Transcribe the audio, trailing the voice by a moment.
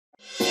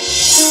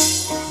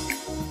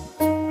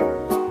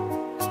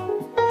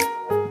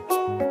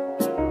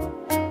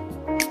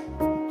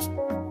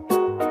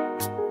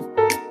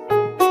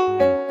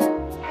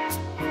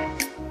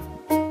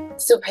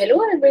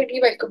hello everybody,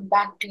 welcome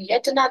back to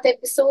yet another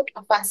episode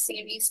of our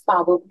series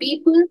Power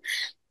People,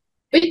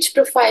 which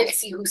profiles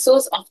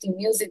CEOs of the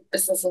music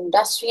business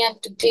industry.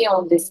 And today,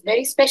 on this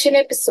very special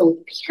episode,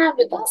 we have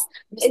with us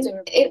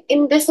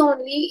in this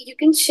only you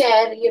can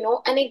share,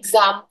 an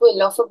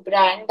example of a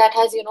brand that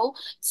has,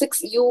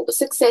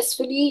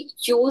 successfully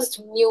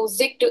used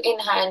music to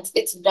enhance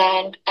its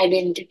brand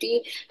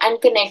identity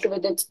and connect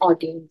with its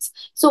audience.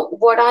 So,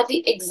 what are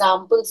the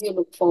examples you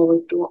look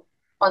forward to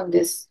on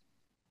this?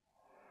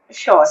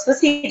 Sure. So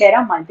see, there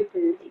are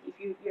multiple. If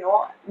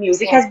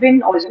music Yeah. has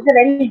been always a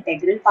very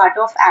integral part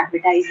of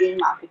advertising,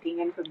 marketing,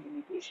 and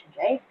communication,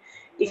 right?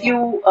 If Yeah.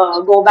 you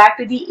go back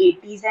to the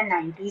 80s and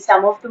 90s,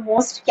 some of the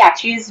most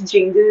catchiest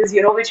jingles,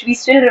 which we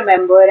still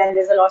remember, and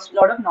there's a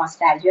lot of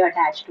nostalgia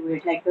attached to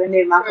it. Like the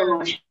Nirma Hmm.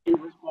 commercial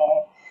was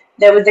there.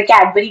 There was the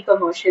Cadbury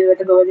commercial where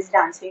the girl is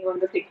dancing on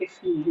the cricket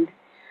field.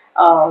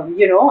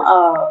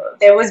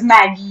 There was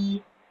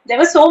Maggie. There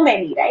were so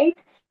many, right?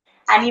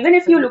 And even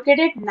if you look at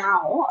it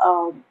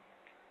now,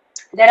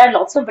 there are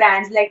lots of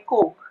brands like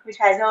Coke, which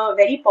has a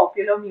very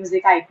popular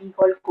music IP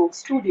called Coke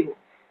Studio.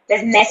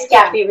 There's Yeah.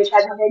 Nescafe, which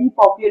has a very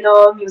popular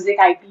music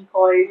IP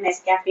called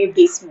Nescafe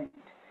Basement.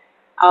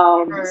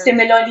 Hmm.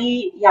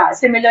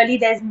 Similarly,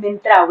 there's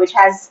Mintra, which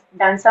has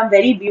done some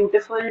very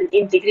beautiful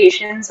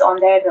integrations on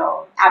their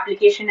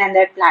application and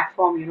their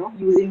platform,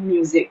 using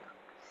music.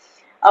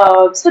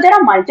 So there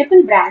are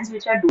multiple brands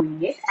which are doing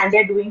it, and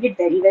they're doing it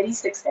very, very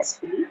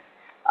successfully.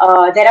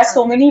 There are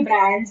so many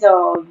brands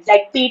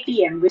like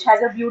Paytm, which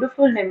has a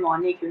beautiful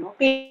mnemonic,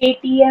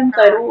 Paytm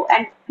Karo, Hmm.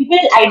 and people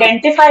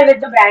identify with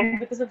the brand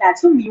because of that.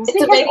 So music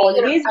It's a has very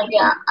always been,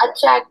 yeah,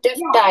 attractive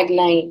yeah,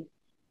 tagline.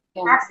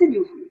 Yeah.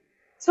 absolutely.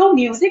 So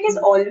music has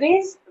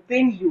always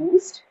been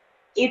used.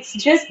 It's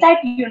just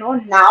that,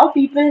 now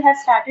people have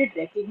started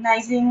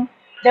recognizing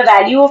the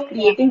value of Yeah.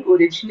 creating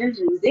original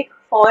music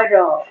for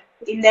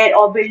in their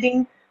or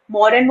building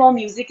more and more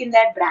music in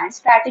their brand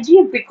strategy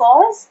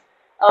because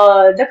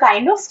the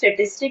kind of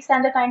statistics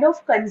and the kind of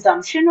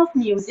consumption of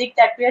music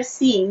that we are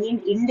seeing in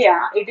India,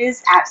 it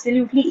is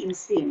absolutely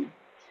insane.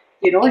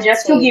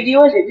 Just to give Insane. you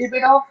a little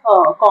bit of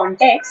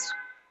context,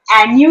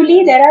 annually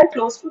Hmm. there are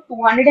close to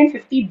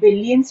 250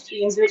 billion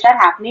streams which are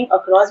happening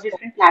across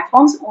different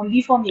platforms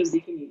only for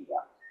music in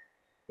India.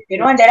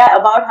 And there are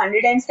about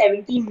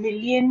 170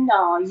 million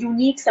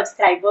unique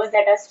subscribers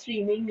that are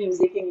streaming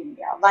music in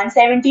India.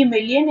 170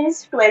 million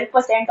is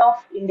 12% of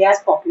India's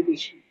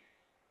population,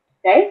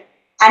 right?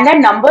 And that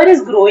number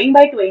is growing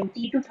by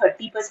 20 to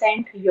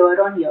 30%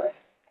 year on year.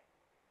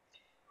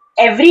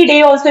 Every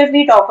day also, if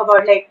we talk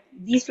about like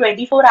these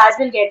 24 hours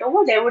will get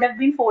over, there would have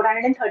been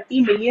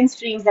 430 million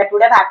streams that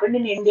would have happened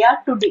in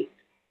India today,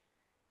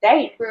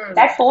 right? Hmm.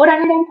 That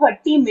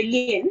 430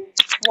 million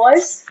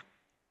was,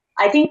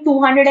 I think,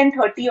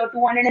 230 or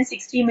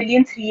 260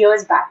 million 3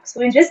 years back.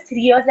 So in just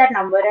 3 years that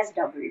number has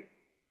doubled.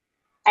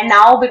 And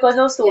now because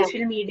of Yeah.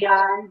 social media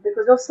and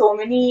because of so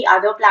many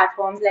other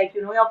platforms like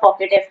your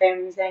Pocket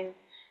FMs and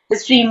the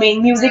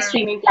streaming, music Hmm.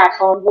 streaming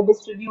platforms, the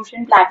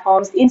distribution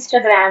platforms,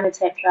 Instagram,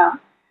 etc.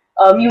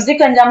 Music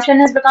consumption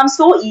has become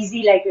so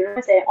easy, like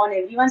it's on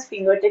everyone's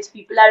fingertips.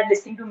 People are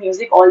listening to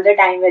music all the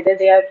time, whether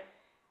they are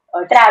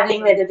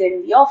traveling, whether they're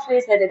in the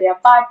office, whether they are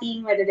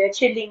partying, whether they're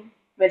chilling,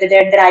 whether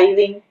they're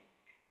driving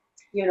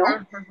you know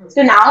Hmm. Hmm.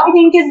 so now I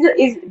think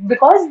is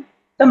because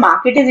the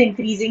market is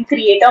increasing,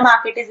 creator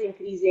market is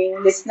increasing,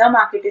 listener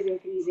market is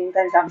increasing,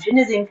 consumption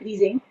is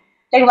increasing.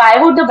 Like, why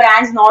would the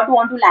brands not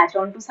want to latch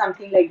on to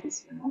something like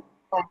this?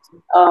 Exactly.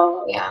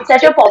 It's Yeah.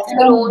 such a It's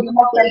popular grown medium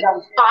at a of very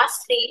consumption.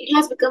 fast rate. It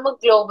has become a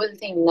global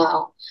thing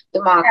now,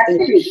 the market.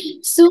 Absolutely.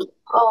 So,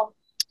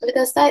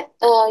 because that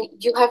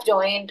you have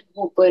joined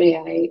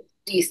Hoopr.ai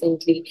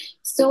recently.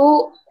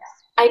 So,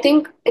 I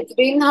think it's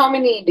been how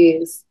many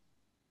days?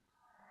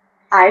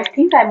 I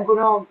think I'm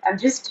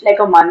just like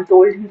a month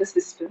old in the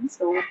system,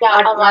 so Yeah,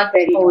 a not month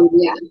very long. old.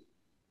 Yeah.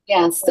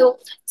 Yeah,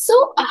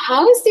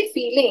 how is the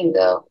feeling,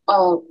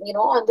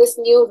 on this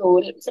new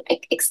role? So,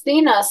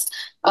 explain us,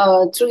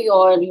 through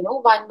your,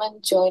 1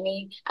 month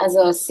journey as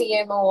a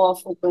CMO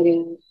of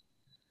Hoopr.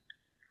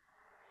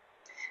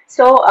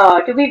 So,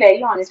 to be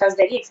very honest, I was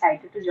very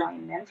excited to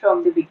join them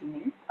from the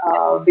beginning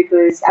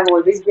because I've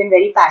always been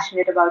very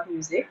passionate about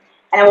music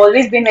and I've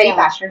always been very Yeah.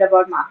 passionate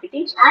about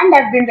marketing and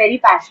I've been very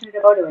passionate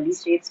about early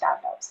stage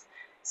startups.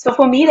 So,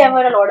 for me, there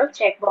were a lot of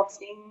check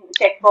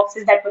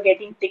boxes that were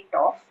getting ticked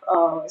off.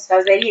 So, I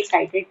was very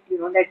excited,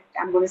 that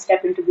I'm going to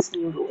step into this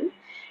new role.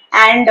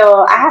 And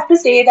I have to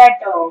say that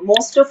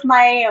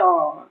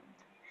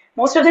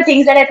most of the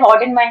things that I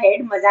thought in my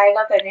head, maza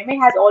aayega karne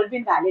mein, has all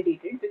been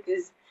validated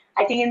because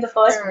I think in the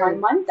first one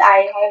Mm. month I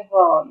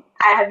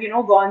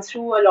have gone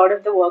through a lot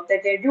of the work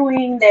that they're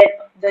doing,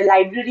 the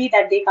library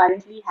that they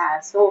currently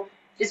have. So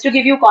just to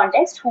give you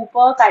context,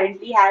 Hooper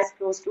currently has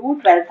close to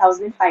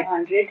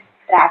 12,500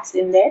 tracks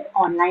in their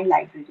online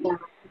library Yeah.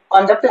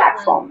 on the Mm.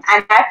 platform,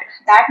 and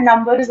that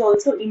number is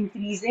also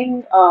increasing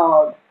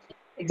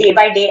day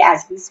by day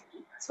as we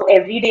speak. So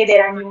every day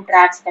there are new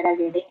tracks that are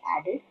getting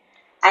added,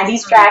 and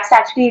these Mm. tracks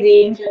actually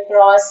range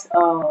across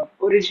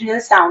original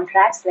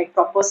soundtracks like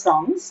proper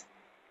songs.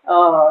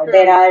 Hmm.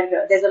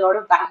 There's a lot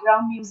of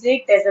background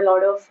music. There's a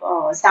lot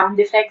of sound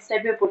effects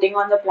that we're putting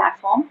on the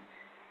platform.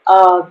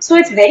 So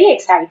it's very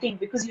exciting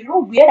because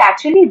we are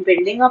actually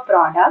building a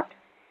product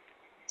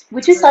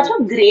which is such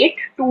Hmm. a great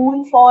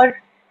tool for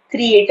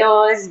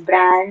creators,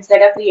 brands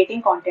that are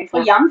creating content, for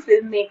Yeah. young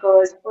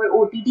filmmakers, for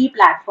OTT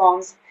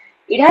platforms.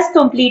 It has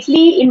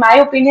completely, in my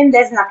opinion,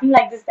 there's nothing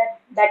like this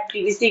that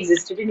previously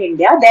existed in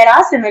India. There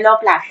are similar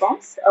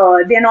platforms.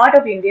 They're not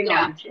of Indian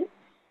Yeah. origin.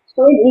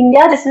 So in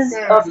India, this is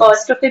a Hmm.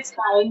 first of its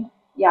kind.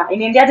 Yeah,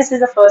 in India, this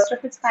is a first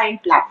of its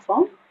kind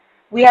platform.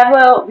 We have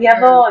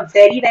Hmm. a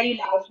very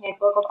large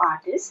network of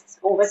artists,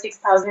 over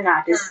 6,000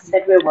 artists Hmm.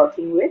 that we're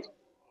working with.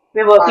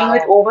 We're working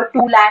with Wow. over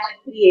 2 lakh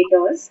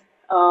creators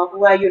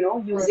who are,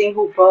 Hmm. using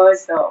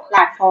Hooper's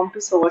platform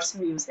to source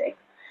music.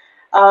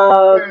 So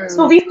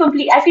Hmm.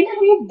 I feel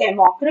like we've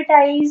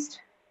democratized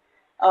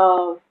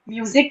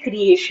music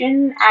creation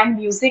and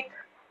music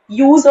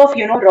use of,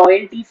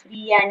 royalty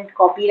free and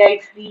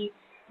copyright free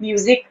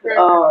music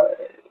Hmm.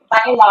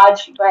 by, a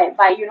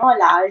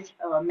large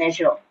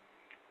measure,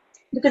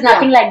 because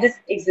nothing Yeah. like this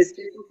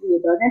existed for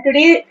creators. And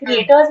today, Hmm.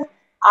 creators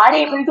are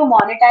able to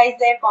monetize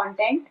their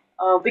content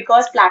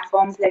because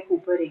platforms like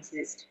Hooper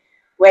exist,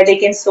 where they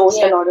can source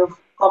a Yeah. lot of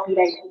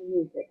copyrighted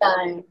music.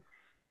 Time.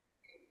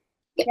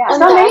 Yeah. Yeah, so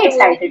On I'm that very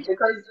excited only.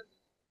 because,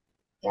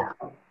 Yeah.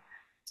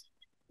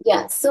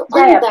 Yeah. So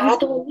yeah, on yeah, please that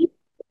go on. only,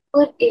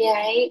 for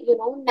AI,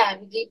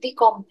 navigate the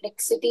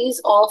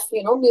complexities of,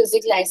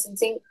 music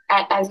licensing,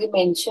 as you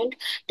mentioned,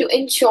 to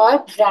ensure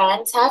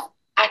brands have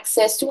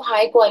access to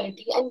high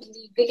quality and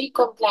legally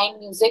compliant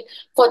music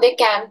for their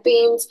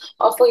campaigns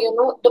or for,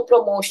 the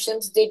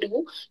promotions they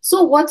do.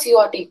 So what's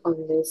your take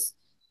on this?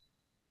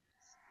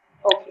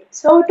 Okay,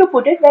 so to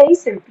put it very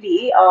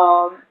simply,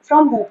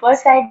 from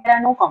Hooper's side, there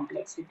are no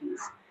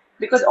complexities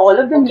because all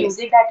of the Okay.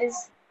 music that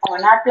is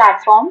on our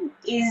platform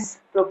is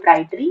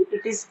proprietary.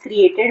 It is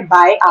created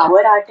by Yeah.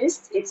 our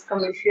artists, it's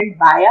commissioned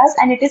by us,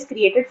 and it is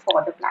created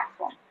for the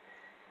platform.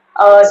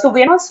 So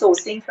we're not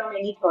sourcing from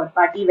any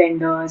third-party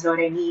vendors or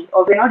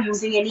we're not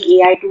using any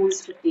AI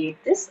tools to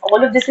create this.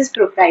 All of this is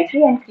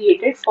proprietary and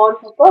created for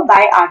Hooper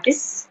by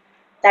artists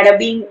that are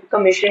being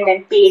commissioned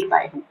and paid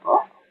by Hooper.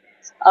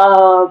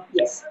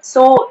 Yes.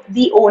 So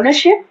the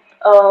ownership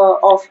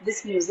of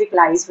this music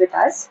lies with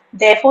us.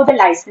 Therefore, the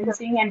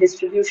licensing and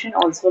distribution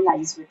also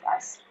lies with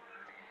us.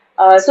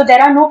 So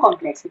there are no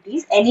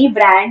complexities. Any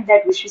brand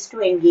that wishes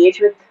to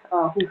engage with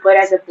Hooper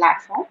as a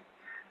platform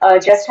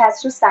just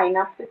has to sign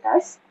up with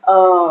us,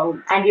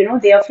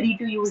 and they are free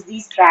to use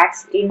these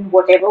tracks in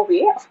whatever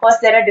way. Of course,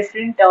 there are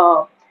different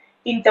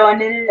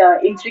internal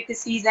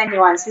intricacies and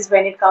nuances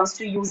when it comes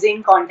to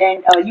using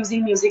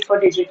music for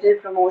digital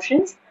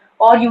promotions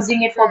or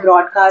using it for Hmm.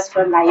 broadcast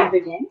for live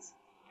events.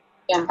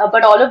 Yeah.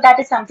 But all of that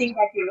is something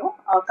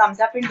that comes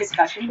up in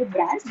discussion with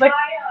brands. But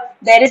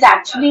there is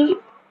actually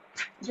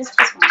just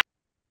one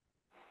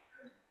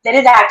there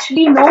is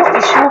actually no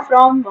issue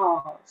from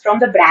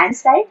the brand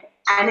side,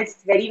 and it's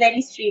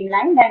very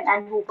streamlined,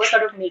 and Hooper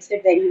sort of makes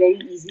it very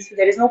easy. So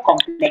there is no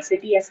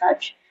complexity as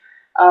such.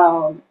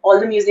 All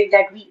the music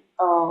that we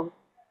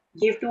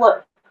give to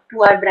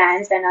our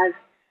brands and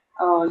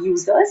our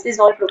users is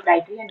all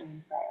proprietary and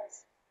owned by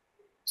us.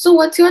 So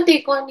what's your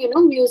take on,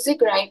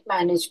 music right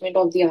management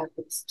of the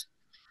artist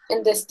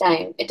in this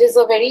time? It is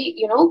a very,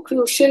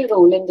 crucial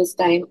role in this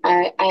time.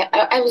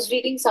 I was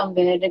reading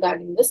somewhere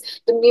regarding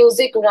this, the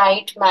music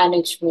right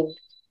management.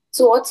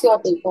 So what's your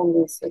take on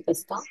this,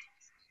 Vitasta?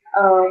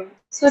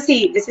 So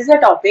see, this is a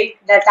topic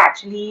that's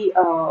actually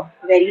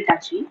very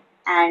touchy,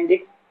 and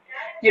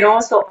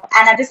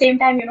and at the same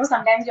time,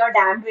 sometimes you're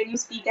damned when you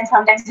speak, and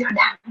sometimes you're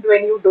damned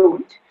when you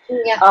don't.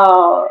 Yeah.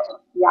 Uh,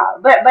 yeah,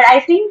 but I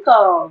think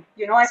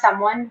as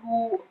someone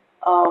who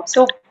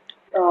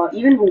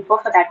even Hooper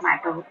for that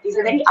matter is a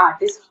Hmm. very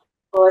artist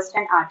first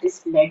and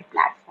artist led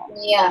platform.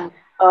 Yeah.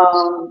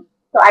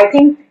 So I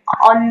think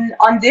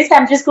on this,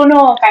 I'm just going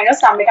to kind of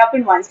sum it up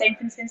in one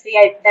sentence and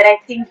say that I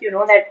think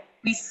that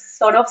we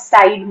sort of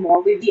side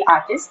more with the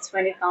artists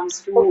when it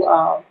comes to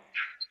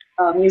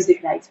Okay.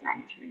 music rights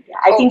management. Yeah,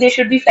 I think they Okay.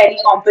 should be fairly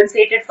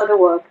compensated for the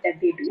work that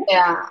they do.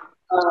 Yeah.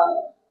 Uh,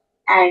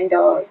 and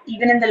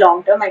even in the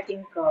long term, I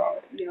think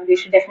they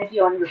should definitely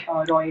earn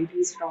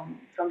royalties from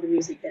the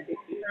music that they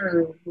create.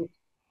 Hmm.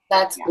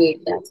 That's Yeah. great.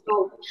 So, That's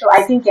so so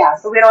I think yeah.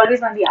 So we're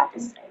always on the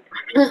artist side.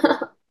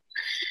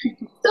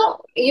 great. So,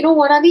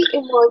 what are the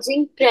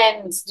emerging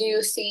trends do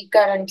you see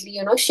currently,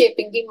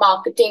 shaping the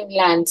marketing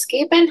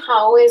landscape, and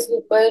how is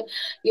Hooper,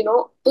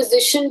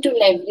 positioned to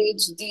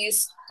leverage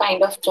these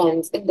kind of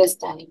trends in this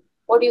time?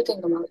 What do you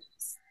think about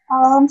this?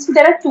 So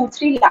there are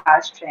three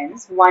large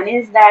trends. One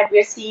is that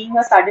we're seeing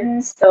a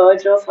sudden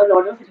surge of a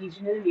lot of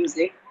regional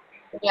music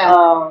Yeah.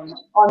 on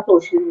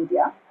social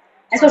media.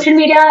 And Hmm. social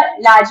media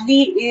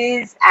largely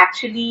is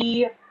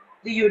actually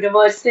the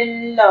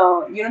universal,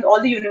 all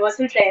the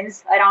universal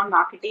trends around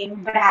marketing,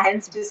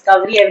 brands,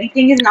 discovery,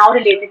 everything is now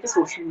related to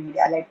social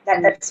media. Like that,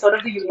 Hmm. that's sort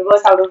of the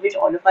universe out of which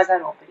all of us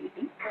are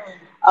operating.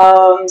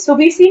 Hmm. So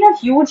we've seen a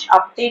huge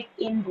uptick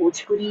in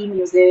Bhojpuri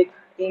music,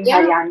 in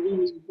Yeah. Haryanvi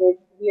music.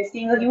 We are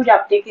seeing a huge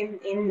uptick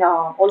in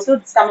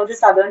also some of the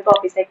southern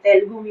pockets, like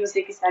Telugu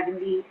music is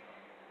suddenly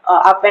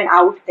up and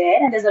out there,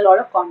 and there's a lot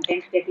of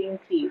content getting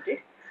created.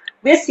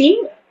 We're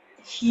seeing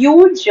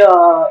huge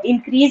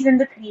increase in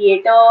the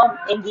creator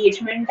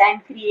engagement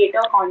and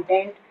creator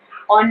content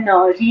on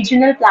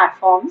regional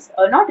platforms,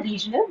 not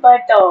regional,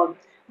 but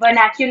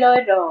vernacular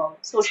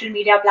social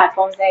media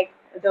platforms like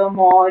the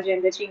Moj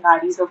and the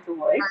Chingaris of the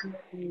world.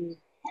 Mm.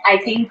 I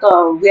think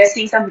we are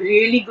seeing some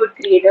really good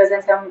creators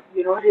and some,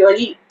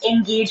 really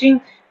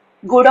engaging,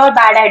 good or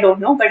bad, I don't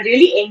know, but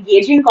really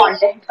engaging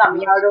content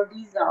coming out of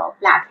these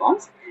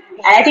platforms.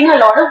 And I think a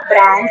lot of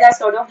brands are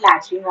sort of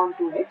latching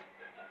onto it.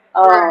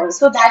 Right.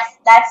 So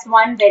that's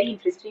one very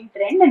interesting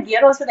trend, and we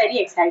are also very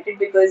excited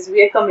because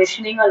we are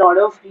commissioning a lot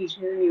of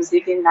regional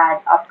music in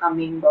that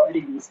upcoming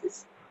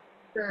releases.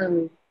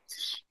 Hmm.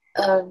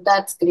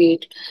 That's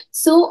great.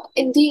 So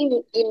in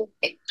the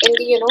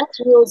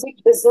music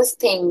business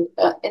thing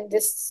in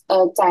this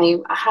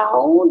time,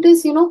 how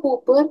does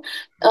Hooper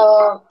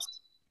uh,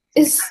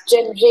 is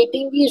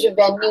generating the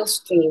revenue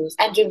streams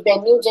and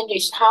revenue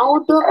generation? How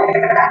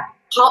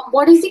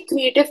what is the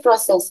creative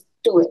process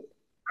to it?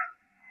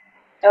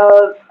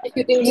 Uh, If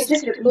you can Please just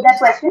just repeat that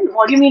question.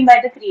 What do you mean by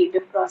the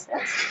creative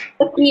process?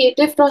 the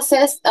creative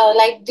process,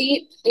 like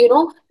the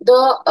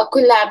the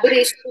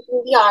collaboration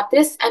between the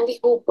artist and the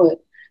hooper.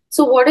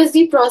 So what is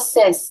the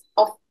process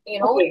of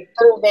Okay.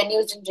 the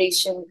revenue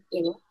generation?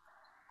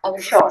 I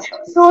was just Sure,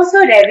 sure. So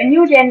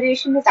revenue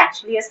generation is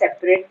actually a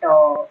separate.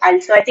 So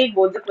I take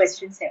both the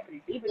questions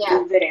separately yeah,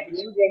 because the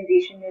revenue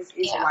generation is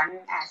yeah, one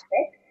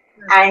aspect,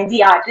 mm, and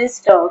the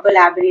artist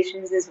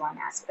collaborations is one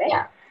aspect.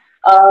 yeah.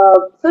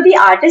 So the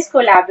artist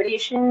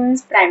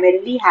collaborations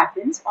primarily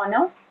happens on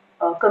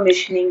a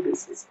commissioning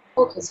basis.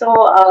 Okay.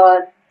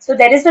 So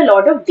there is a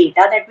lot of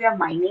data that we are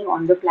mining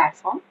on the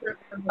platform.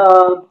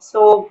 Mhm,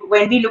 So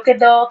when we look at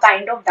the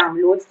kind of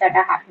downloads that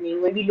are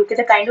happening, when we look at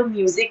the kind of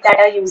music that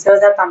our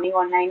users are coming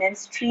online and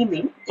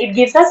streaming, it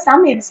gives us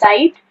some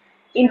insight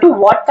into mm,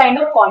 what kind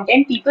of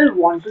content people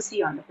want to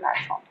see on the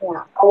platform,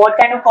 yeah. or what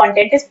kind of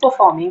content is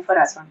performing for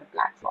us on the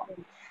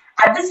platform.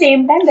 At the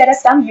same time, there are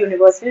some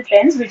universal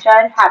trends which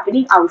are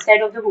happening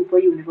outside of the Hooper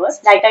universe.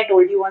 Like I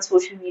told you on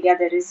social media,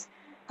 there is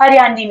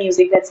Haryanvi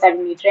music that's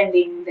suddenly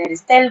trending. There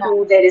is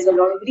Telugu. There is a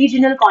lot of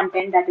regional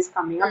content that is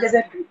coming up. There's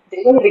a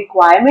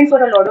requirement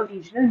for a lot of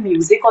regional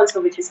music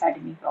also, which is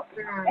suddenly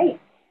popping up, Mm, right?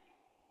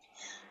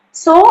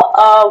 So,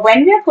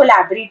 when we are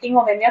collaborating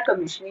or when we are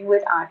commissioning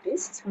with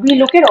artists, we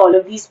look at all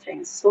of these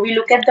trends. So, we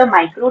look at the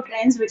micro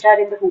trends which are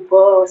in the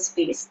Hooper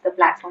space, the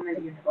platform and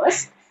the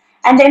universe.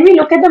 And then we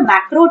look at the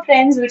macro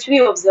trends which we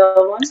observe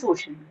on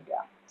social media.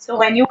 So,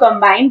 when you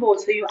combine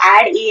both, so you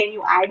add A and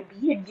you add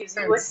B, it gives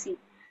you a mm, C.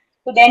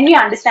 So, then we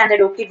understand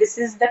that, okay, this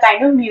is the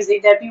kind of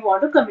music that we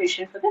want to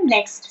commission for the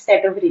next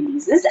set of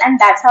releases. And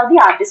that's how the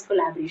artist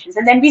collaborations.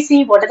 And then we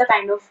see what are the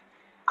kind of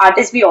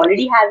artists we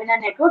already have in our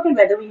network and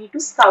whether we need to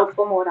scout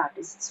for more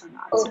artists or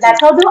not. So okay.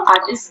 that's how the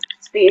artist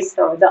space,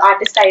 the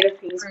artist side of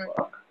things Mm,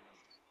 work.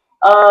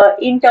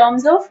 In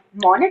terms of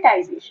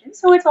monetization,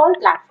 so it's all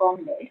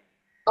platform led.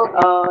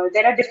 okay.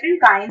 There are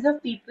different kinds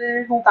of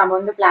people who come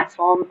on the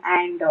platform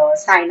and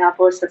sign up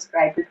or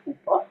subscribe with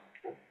Hooper.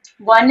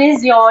 One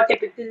is your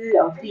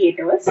typical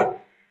creators.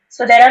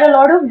 So there are a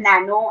lot of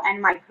nano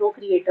and micro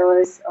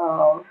creators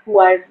who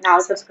are now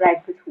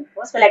subscribed with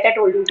Hooper. So like I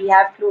told you, we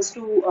have close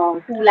to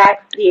 2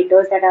 lakh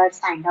creators that are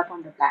signed up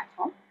on the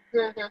platform.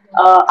 Mm-hmm.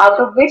 Out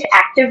of which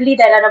actively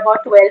there are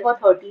about 12 or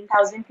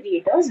 13,000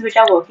 creators which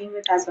are working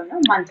with us on a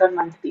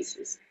month-on-month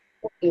basis,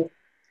 Okay.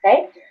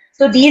 right?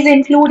 So these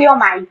include your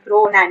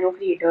micro nano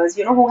creators,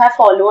 who have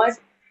followers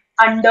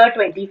under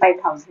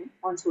 25,000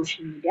 on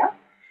social media.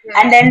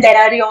 And Mm, then there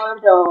are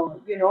your,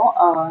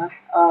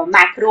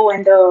 macro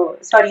and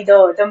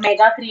the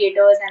mega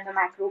creators and the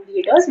macro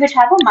creators, which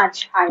have a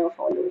much higher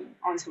following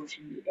on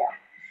social media.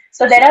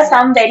 So there are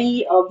some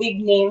very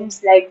big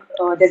names like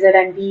there's a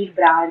Ranveer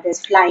Brar,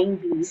 there's Flying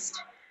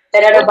Beast.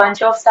 There are a okay.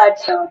 bunch of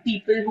such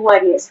people who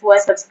are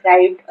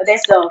subscribed.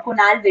 There's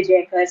Kunal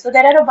Vijayakar. So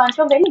there are a bunch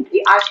of very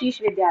Ashish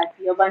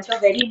Vidyarthi, a bunch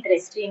of very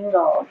interesting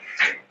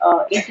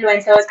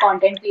influencers,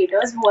 content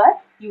creators who are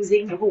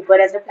using Hooper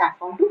as a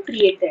platform to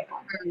create their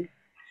content. Mm,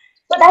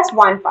 So that's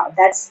one part.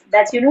 That's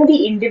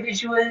the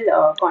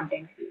individual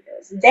content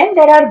creators. Then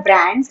there are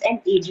brands and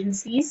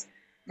agencies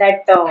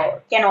that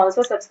can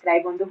also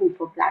subscribe on the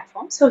Hooper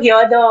platform. So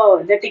here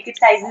the ticket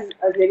size is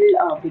a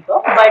little bigger,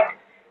 but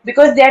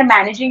because they are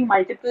managing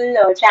multiple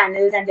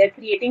channels and they're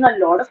creating a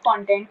lot of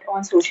content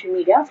on social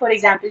media. For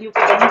example, you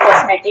pick any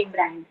cosmetic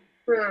brand.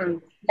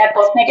 mm, That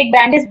cosmetic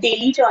brand is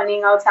daily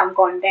churning out some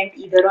content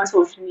either on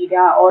social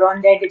media or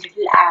on their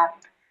digital app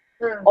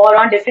mm, or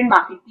on different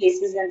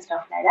marketplaces and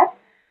stuff like that.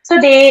 So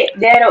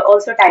they're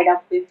also tied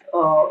up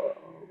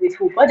with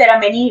Hooper. There are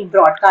many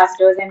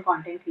broadcasters and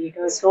content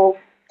creators. So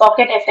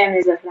Pocket FM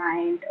is a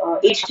client.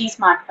 HT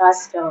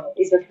Smartcast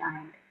is a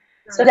client.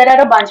 So mm, there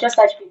are a bunch of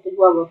such people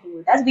who are working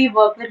with us. We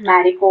work with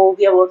Marico.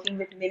 We are working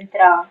with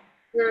Mintra.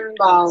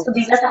 wow. So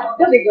these are some of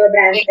the bigger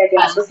brands Big that,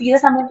 yeah. So fans. these are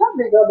some of the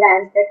bigger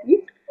brands that we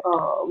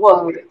work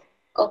Wow. with.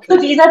 So Okay.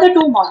 these are the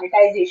two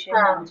monetization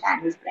Hmm.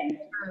 channels primarily.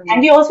 And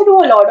Hmm. we also do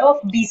a lot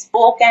of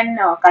bespoke and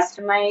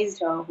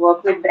customized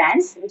work with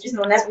brands, which is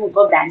known as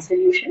Hoopr Brand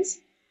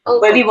Solutions,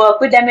 where we Okay. work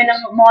with them in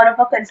a more of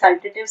a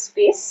consultative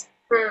space.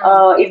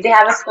 Hmm. If they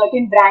have a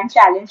certain brand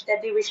challenge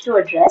that they wish to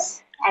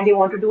address and they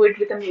want to do it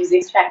with a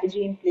music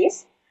strategy in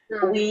place,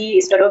 Hmm.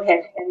 we sort of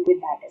help them with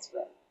that as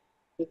well.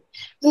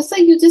 So, sir,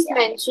 you just Yeah.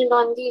 mentioned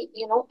on the,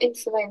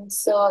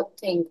 influencer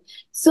thing.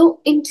 So,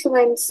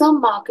 influencer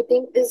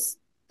marketing is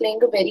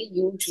playing a very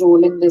huge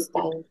role in this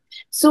time.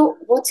 So,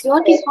 what's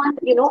your take Correct.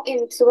 on,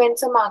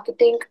 influencer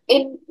marketing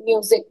in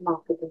music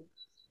marketing?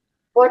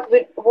 What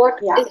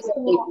Yeah. is your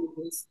take So on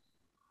this?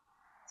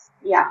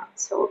 yeah,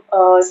 so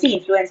see,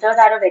 influencers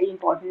are a very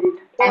important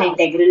and Yeah,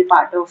 integral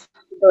part of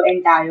the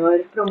entire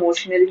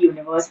promotional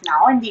universe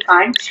now, and we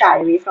can't shy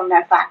away from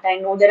that fact. I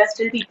know there are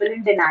still people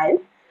in denial,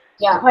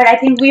 yeah. but I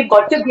think we've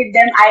got to give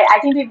them, I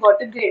think we've got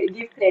to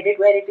give credit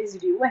where it is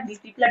due, and these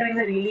people are doing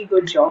a really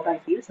good job, I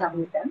feel, some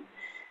Mhm. of them.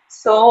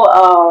 So,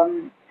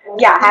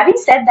 yeah, having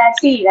said that,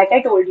 see, like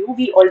I told you,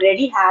 we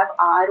already have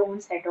our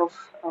own set of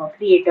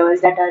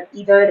creators that are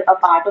either a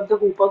part of the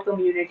Hooper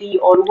community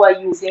or who are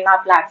using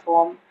our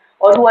platform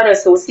or who are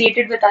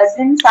associated with us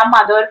in some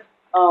other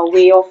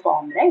way or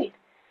form, right?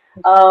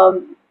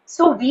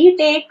 So we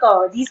take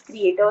these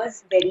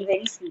creators very,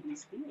 very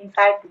seriously. In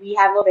fact, we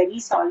have a very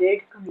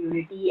solid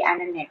community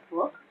and a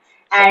network.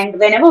 And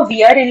whenever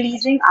we are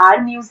releasing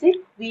our music,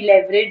 we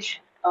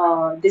leverage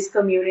this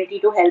community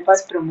to help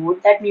us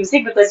promote that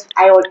music because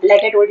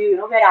like I told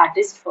you, we're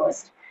artists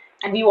first,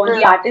 and we want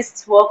the Mm,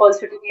 artists' work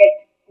also to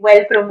get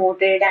well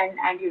promoted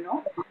and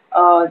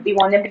we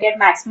want them to get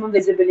maximum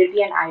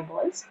visibility and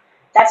eyeballs.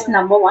 That's mm,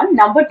 number one.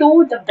 Number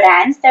two, the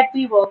brands that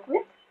we work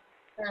with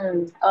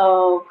mm,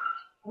 uh,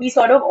 we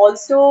sort of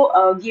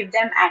also give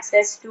them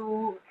access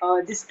to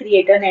this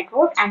creator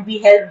network and we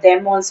help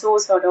them also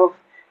sort of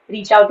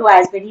reach out to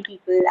as many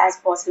people as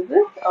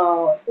possible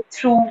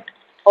through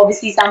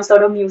obviously some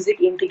sort of music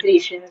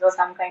integrations or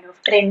some kind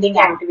of trending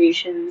yeah.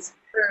 activations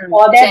Mm,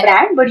 for their gen-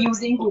 brand, but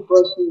using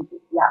Hooper's music.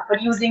 Yeah,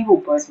 but using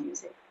Hooper's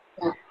music.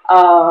 yeah.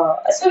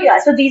 So yeah,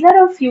 so these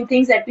are a few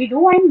things that we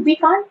do, and we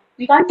can't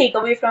take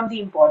away from the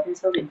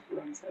importance of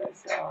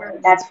influencers.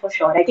 Mm, That's for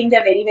sure. I think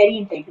they're very very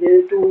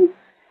integral to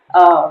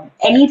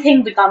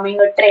anything becoming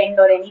a trend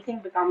or anything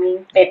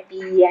becoming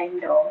peppy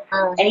and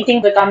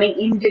anything becoming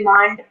in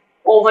demand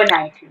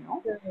overnight.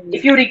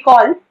 If mm, you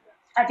recall,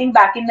 I think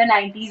back in the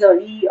 90s,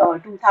 early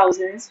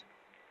 2000s,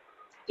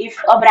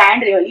 if a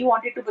brand really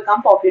wanted to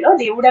become popular,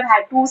 they would have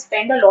had to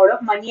spend a lot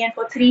of money, and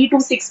for 3 to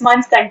 6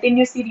 months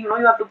continuously, you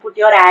have to put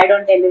your ad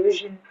on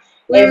television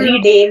mm, every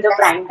day in the yes,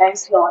 prime time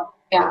slot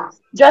yeah.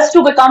 just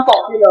to become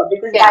popular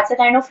because Yeah. that's the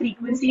kind of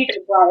frequency it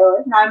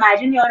requires. Now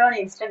imagine you're on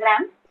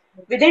Instagram,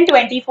 within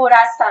 24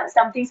 hours,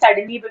 something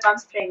suddenly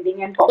becomes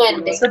trending and popular.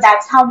 Trending. So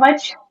that's how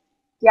much,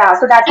 yeah,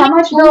 so that's And how it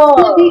much goes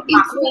for the the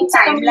marketing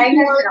influencer timeline community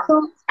has shrunk.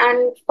 also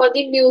and for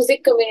the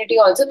music community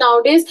also.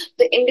 Nowadays,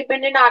 the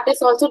independent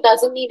artist also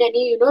doesn't need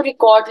any,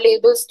 record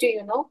labels to,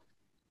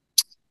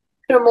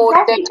 promote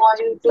them Exactly. or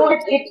So to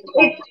it, release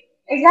them. it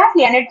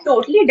exactly, and it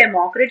totally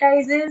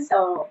democratizes,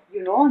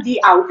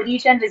 the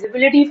outreach and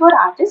visibility for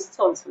artists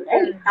also,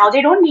 right? Mm, Now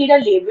they don't need a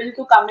label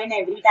to come in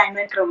every time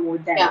and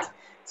promote them. yeah.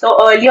 So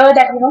earlier,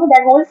 that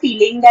whole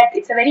feeling that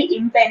it's a very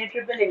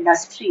impenetrable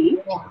industry,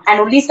 Yeah. and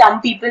only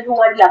some people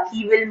who are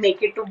lucky will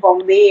make it to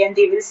Bombay and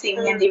they will sing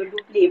and Mm, they will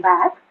do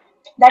playback.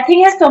 That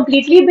thing has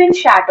completely been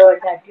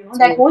shattered. That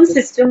yes, whole yes.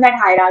 system, that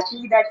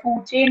hierarchy, that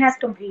food chain has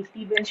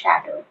completely been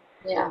shattered.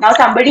 Yeah. Now,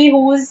 somebody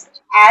who's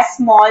as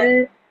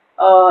small,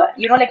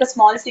 like a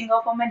small singer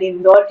from an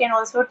Indore can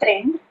also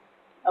trend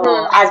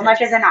as Hmm.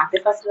 much as an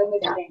Atif Aslam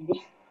is Yeah.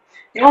 trending.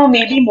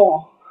 Maybe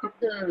more.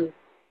 Hmm.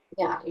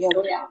 Yeah. You're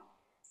So, right. yeah.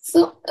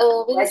 So,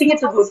 So we'll I think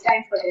it's a start. good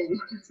time for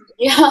them.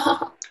 Yeah.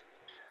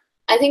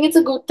 I think it's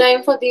a good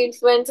time for the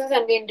influencers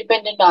and the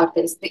independent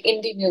artists, the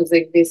indie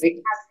music,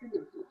 basically.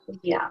 Absolutely.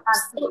 Yeah.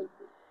 So,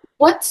 Absolutely.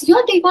 what's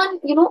your take on,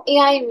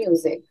 AI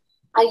music?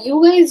 Are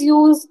you guys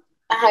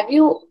have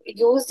you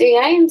used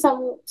AI in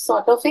some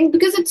sort of thing?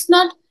 Because it's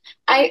not,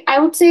 I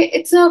would say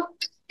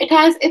it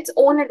has its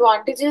own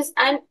advantages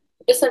and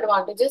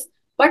disadvantages,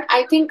 but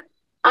I think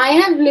I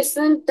have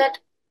listened that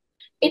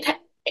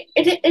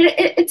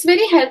it's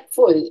very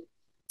helpful.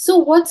 So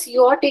what's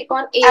your take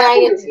on AI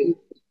and Absolutely.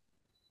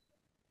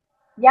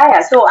 Yeah,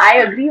 yeah. So I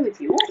agree with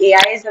you.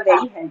 AI is a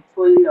very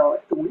helpful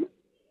tool.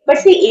 But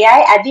see,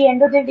 AI at the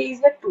end of the day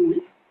is a tool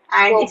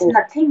and it's robo?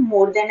 nothing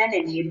more than an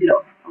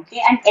enabler.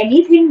 Okay. And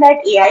anything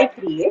that AI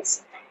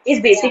creates is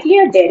Yeah. basically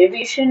a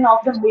derivation of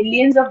the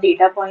millions of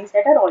data points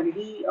that are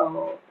already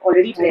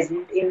Right.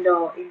 present in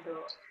the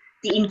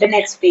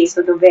internet space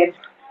or the web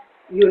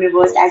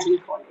universe as we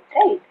call it,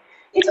 right?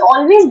 It's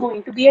always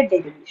going to be a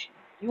derivation.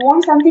 You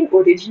want something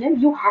original,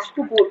 you have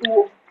to go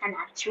to an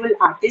actual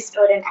artist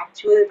or an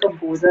actual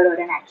composer or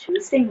an actual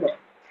singer.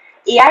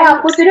 AI Hmm.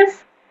 आपको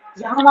सिर्फ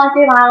यहाँ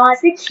वहां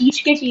से खींच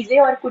के चीजें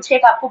और कुछ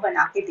एक आपको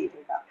बना के दे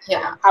देगा.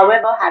 Yeah.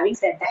 However, having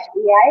said that,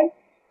 AI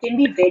can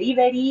be very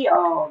very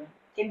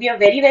can be a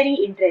very very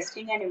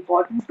interesting and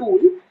important tool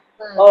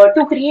Mm.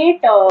 to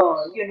create,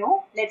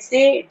 let's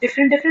say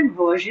different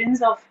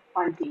versions of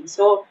one thing.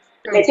 So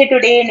Mm. let's say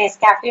today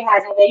Nescafe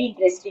has a very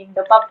interesting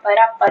the pappa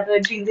the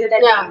jingle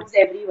that they Yeah, use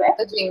everywhere.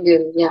 a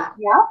jingle. Yeah.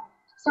 Yeah.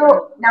 Mm. So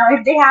now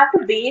if they have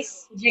the base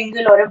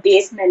jingle or a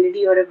base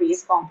melody or a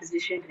base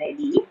composition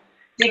ready,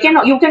 they can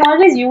Mm. you can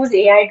always use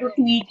AI to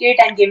tweak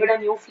it and give it a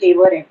new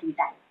flavor every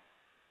time.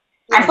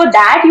 And Mm. for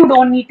that, you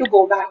don't need to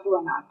go back to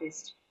an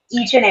artist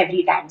each and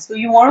every time. So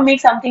you want to make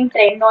something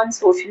trend on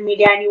social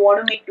media and you want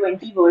to make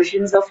 20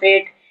 versions of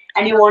it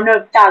and you want to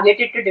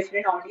target it to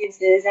different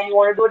audiences and you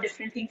want to do a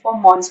different thing for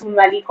Monsoon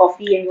Valley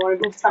coffee and you want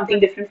to do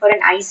something different for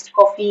an iced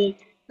coffee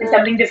and Mm.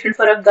 something different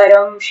for a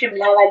garam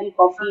Shimla Valley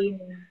coffee.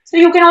 Mm. So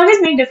you can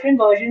always make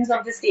different versions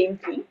of the same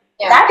thing.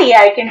 Yeah. That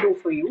AI can do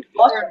for you.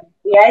 First,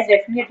 Mm. AI is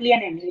definitely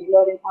an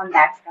enabler on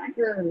that front.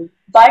 Mm.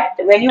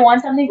 But when you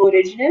want something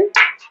original,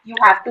 you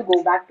have to go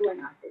back to an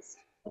artist.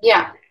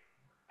 Yeah,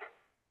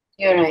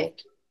 you're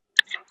right.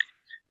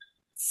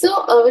 So,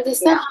 with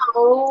this, Yeah.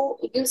 how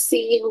you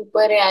see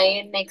Hoopr.ai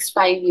in next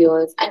 5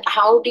 years, and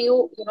how do you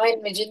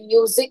envision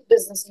music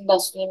business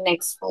industry in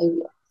next 5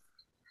 years?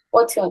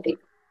 What's your take?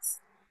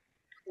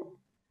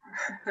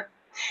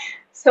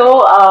 So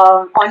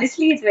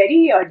honestly, it's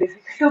very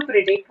difficult to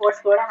predict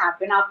what's going to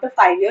happen after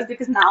 5 years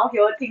because now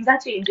here things are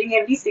changing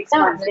every six Yeah.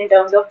 months in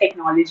terms of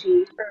technology,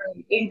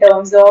 Mm. in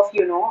terms of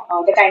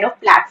the kind of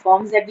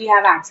platforms that we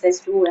have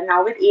access to, and now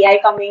with AI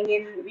coming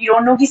in, we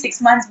don't know कि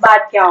 6 months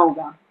बाद क्या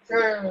होगा.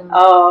 Mm.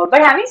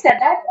 But having said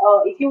that,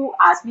 if you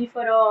ask me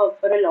for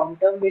a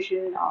long-term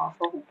vision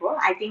for Hooper,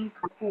 I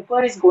think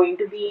Hooper is going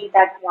to be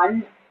that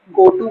one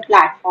go-to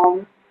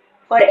platform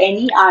for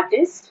any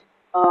artist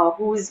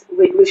who's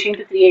wishing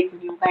to create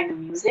new kind of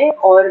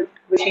music or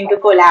wishing to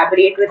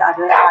collaborate with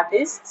other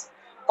artists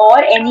or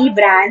any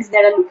brands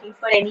that are looking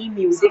for any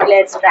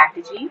music-led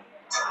strategy.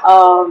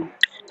 Um,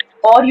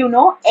 or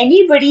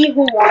anybody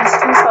who wants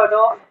to sort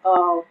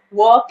of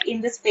work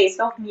in the space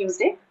of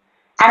music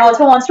and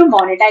also Mm. wants to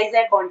monetize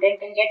their content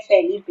and get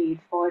fairly paid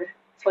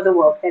for the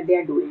work that they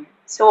are doing.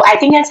 So I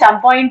think at some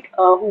point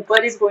Hooper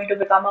is going to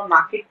become a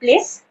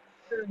marketplace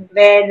Mm.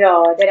 where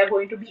there are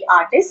going to be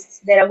artists,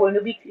 there are going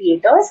to be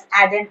creators,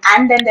 and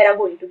then there are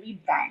going to be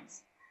brands.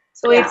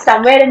 So it's Yeah.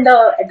 somewhere in the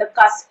at the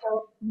cusp of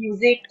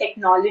music,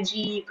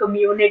 technology,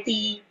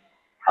 community,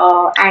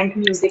 and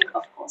music,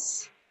 of course.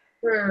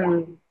 Yeah, Hmm.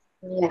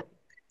 Yeah.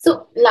 So,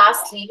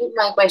 lastly,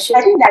 my question I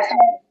would think be, that's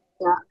my.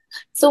 yeah.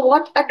 So,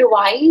 what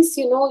advice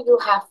you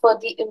have for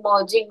the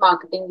emerging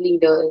marketing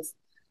leaders?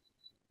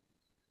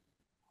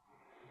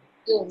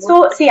 You would. So,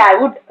 see, I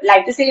would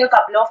like to say a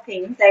couple of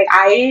things. Like,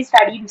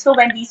 so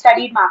when we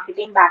studied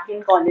marketing back in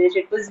college,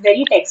 it was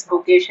very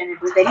textbookish and it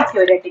was very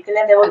theoretical,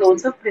 and there were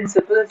loads Agree. of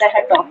principles that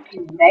had taught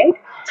you, right?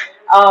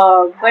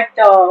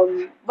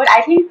 But I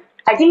think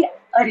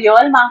a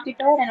real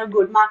marketer and a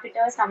good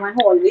marketer is someone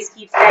who always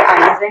keeps their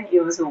eyes and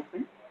ears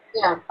open.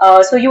 Yeah.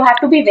 So you have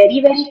to be very,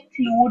 very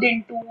clued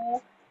into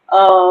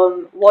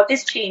what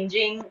is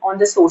changing on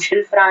the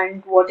social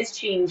front, what is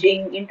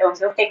changing in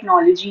terms of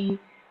technology,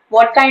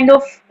 what kind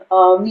of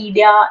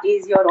media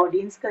is your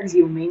audience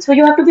consuming. So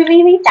you have to be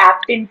very, very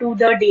tapped into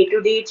the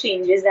day-to-day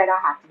changes that are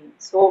happening.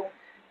 So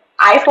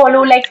I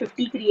follow like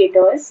 50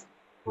 creators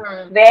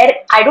Hmm. where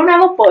I don't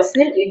have a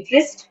personal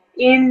interest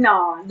in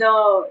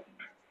the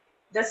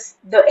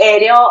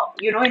area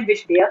in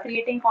which they are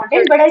creating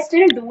content, but I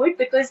still do it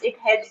because it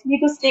helps me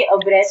to stay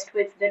abreast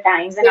with the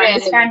times and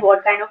understand Irrelevant.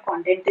 what kind of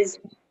content is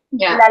people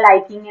Yeah. are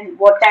liking and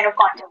what kind of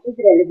content is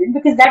relevant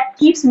because that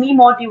keeps me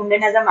more tuned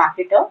in as a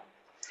marketer.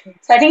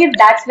 So I think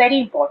that's very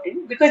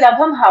important because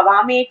अब हम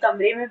हवा में एक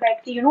कमरे में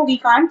बैठ के we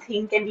can't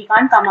think and we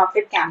can't come up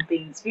with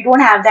campaigns. We don't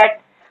have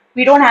that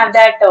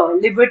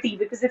liberty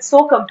because it's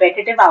so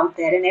competitive out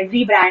there and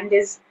every brand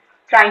is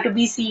trying to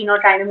be seen or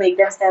trying to make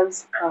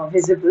themselves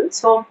visible.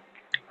 So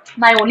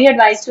my only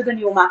advice to the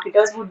new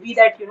marketers would be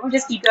that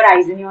just keep your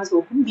eyes and ears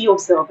open, be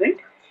observant,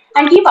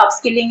 and keep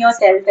upskilling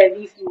yourself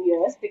every few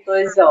years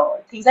because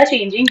things are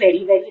changing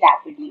very very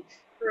rapidly.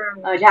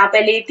 Hmm. जहाँ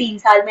पहले 3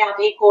 साल में आप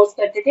एक course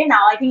करते थे, now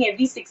I think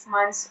every 6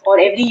 months or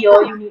every year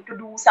Yeah. you need to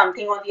do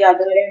something or the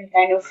other and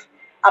kind of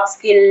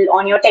upskill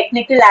on your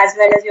technical as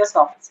well as your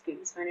soft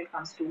skills when it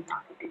comes to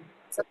marketing.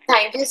 So,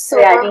 thank you So so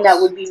yeah, I think that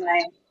much. would be my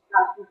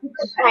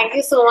Thank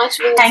you advice. so much,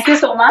 Thank Vince, you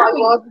so much. for It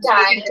was your a great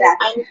time,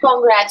 interaction. and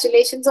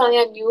congratulations on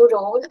your new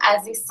role as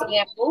the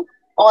CMO.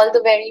 All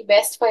the very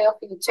best for your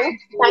future. Thank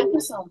Thank you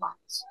you. so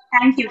much.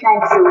 Thank you.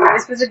 Thank you.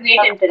 This was a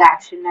great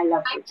interaction. I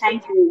loved Thank it.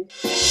 Thank you.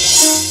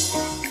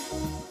 you.